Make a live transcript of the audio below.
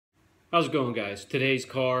How's it going, guys? Today's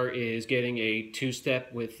car is getting a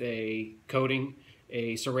two-step with a coating,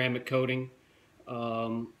 a ceramic coating.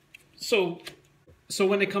 Um, so, so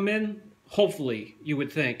when they come in, hopefully you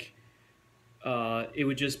would think it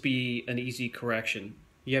would just be an easy correction.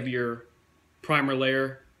 You have your primer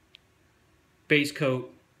layer, base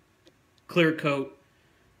coat, clear coat.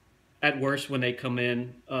 At worst, when they come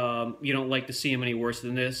in, you don't like to see them any worse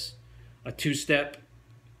than this. A two-step.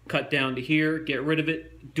 Cut down to here, get rid of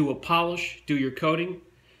it, do a polish, do your coating.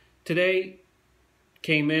 Today,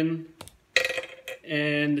 came in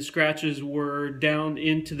and the scratches were down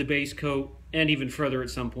into the base coat and even further at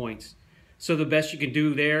some points. So the best you can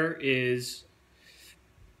do there is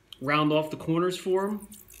round off the corners for them.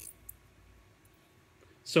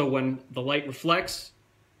 So when the light reflects,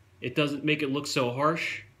 it doesn't make it look so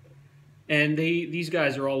harsh. And these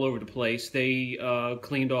guys are all over the place. They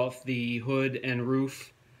cleaned off the hood and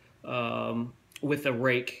roof with a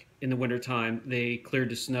rake in the wintertime. They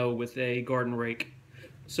cleared the snow with a garden rake.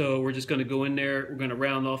 So we're just going to go in there. We're going to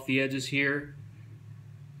round off the edges here.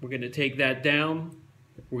 We're going to take that down.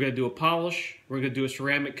 We're going to do a polish. We're going to do a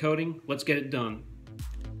ceramic coating. Let's get it done.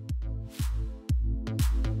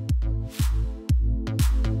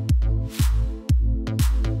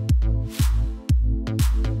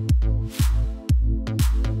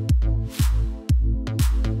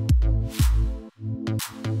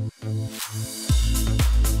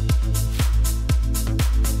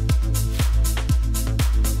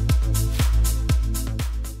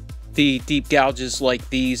 The deep gouges like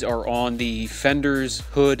these are on the fenders,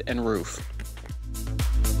 hood, and roof.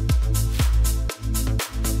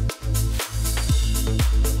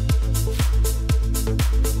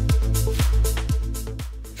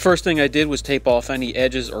 First thing I did was tape off any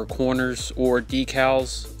edges or corners or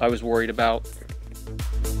decals I was worried about.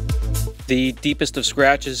 The deepest of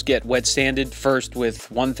scratches get wet sanded first with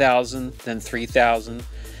 1000, then 3000,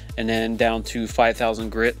 and then down to 5000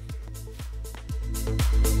 grit.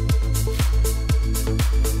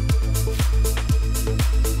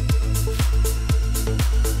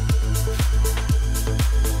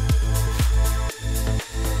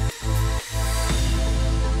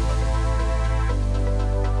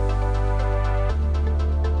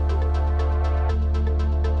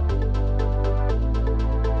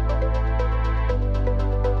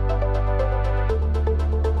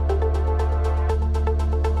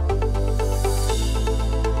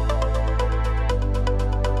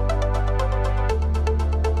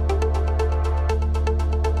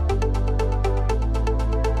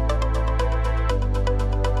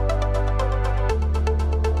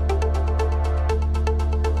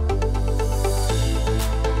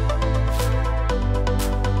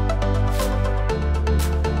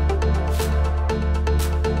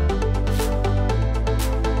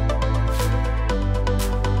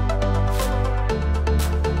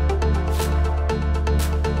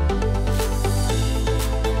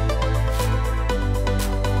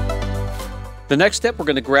 The next step, we're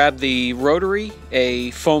going to grab the rotary,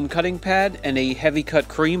 a foam cutting pad, and a heavy cut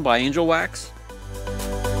cream by Angel Wax.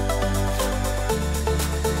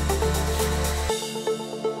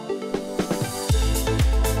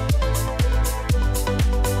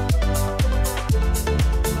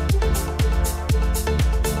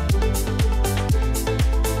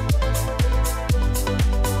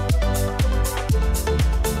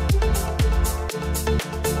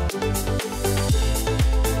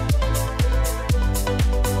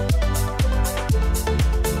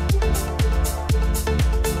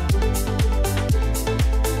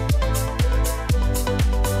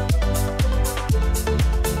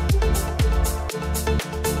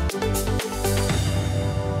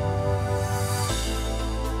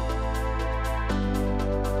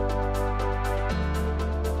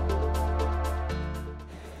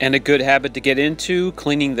 And a good habit to get into,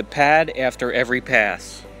 cleaning the pad after every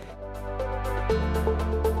pass.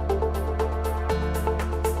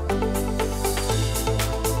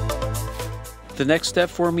 The next step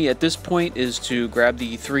for me at this point is to grab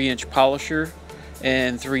the 3-inch polisher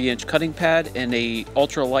and 3-inch cutting pad and a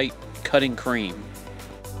ultralight cutting cream.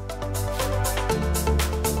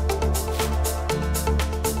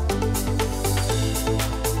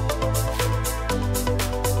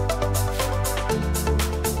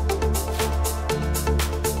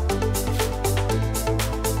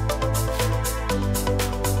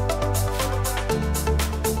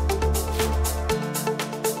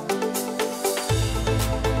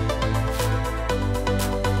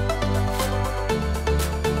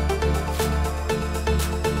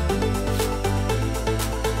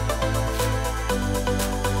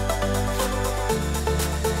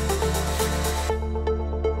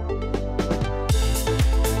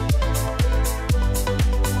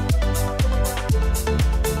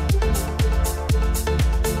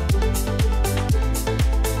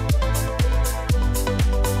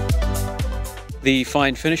 The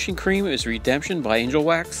fine finishing cream is Redemption by Angel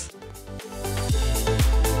Wax.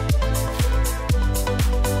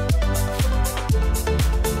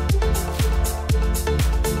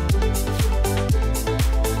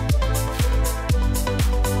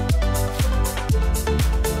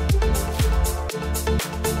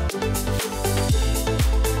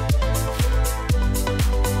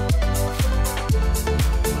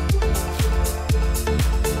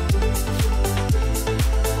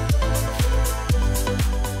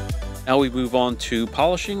 Now we move on to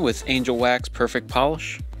polishing with Angel Wax Perfect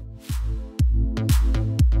Polish.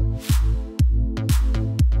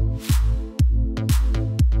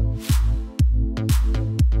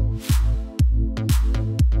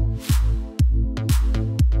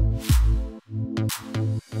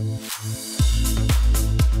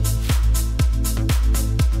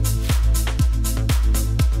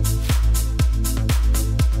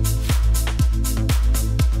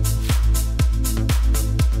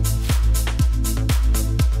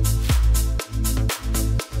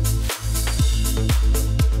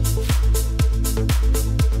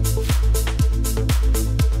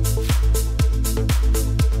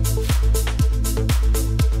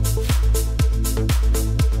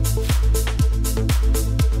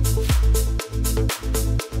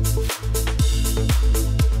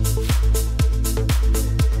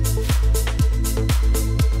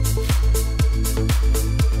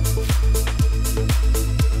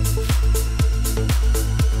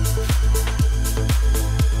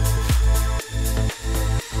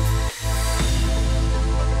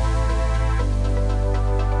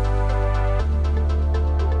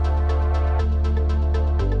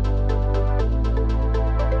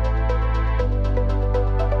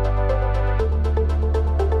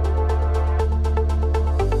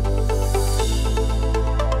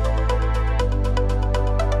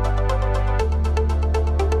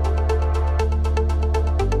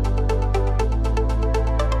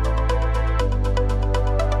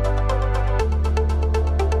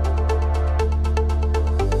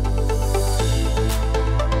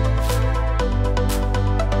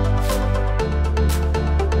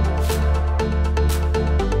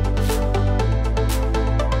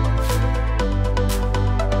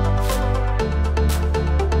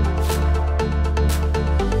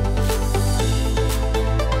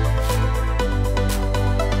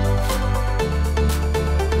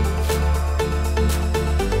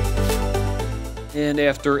 And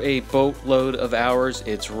after a boatload of hours,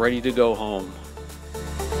 it's ready to go home.